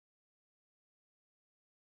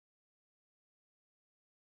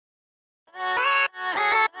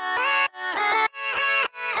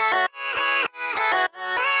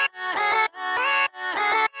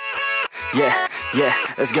Yeah, yeah,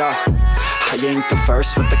 let's go. I ain't the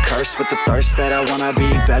first with the curse, with the thirst that I wanna be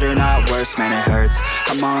better, not worse, man it hurts.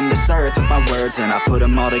 I'm on this earth with my words and I put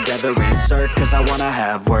them all together, insert, cause I wanna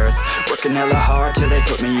have worth. Working hella hard till they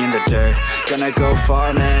put me in the dirt. Gonna go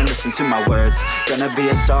far, man, listen to my words. Gonna be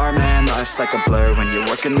a star, man, life's like a blur. When you're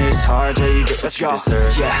working this hard till you get what you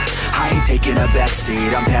deserve. Yeah, I ain't taking a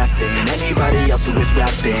backseat, I'm passing anybody else who is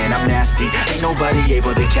rapping. I'm nasty, ain't nobody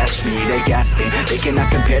able to catch me. They gasping, they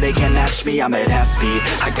cannot compare, they can't match me. I'm at half speed,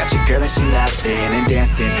 I got your girl and she laughing and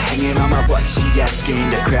dancing, hanging on my butt, she asking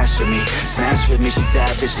to crash with me, smash with me, she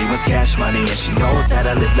savage, she wants cash money, and she knows that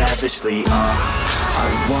I live lavishly. I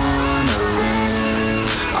wanna live,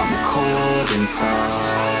 I'm cold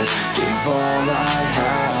inside, give all I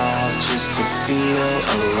have just to feel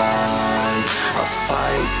alive. I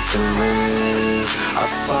fight to live, I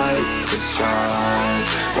fight to strive,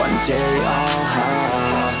 one day I'll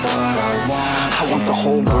have what I want. I want the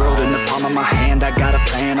whole world in the palm of my hand, I got a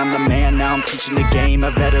plan, I'm the man, now I'm teaching the game, a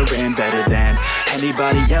veteran, better than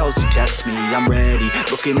anybody else who tests me. I'm ready,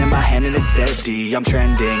 looking at my hand and it's steady. I'm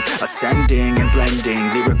trending, ascending and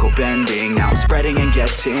blending, lyrical bending. Now I'm spreading and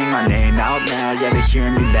getting my name out now. Yeah, they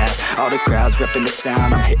hearing me laugh, all the crowds repping the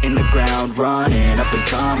sound. I'm hitting the ground, running, up and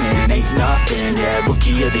coming, ain't nothing. Yeah,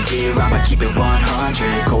 rookie of the year, I'ma keep it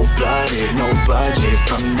 100. Cold-blooded, no budget,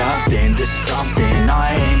 from nothing to something.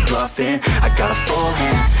 I ain't bluffing, I got a full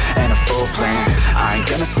hand and a full plan. I ain't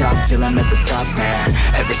gonna stop till I'm at the top, man.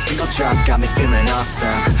 Every single drop got me feeling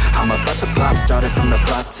awesome. I'm about to pop, started from the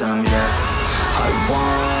bottom, yeah. I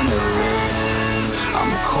wanna live,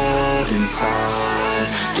 I'm cold inside,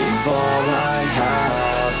 give all I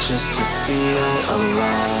have just to feel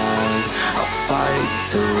alive. I fight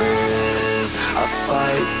to live, I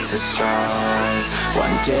fight to strive,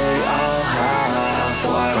 one day I'll have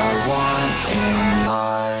what I want.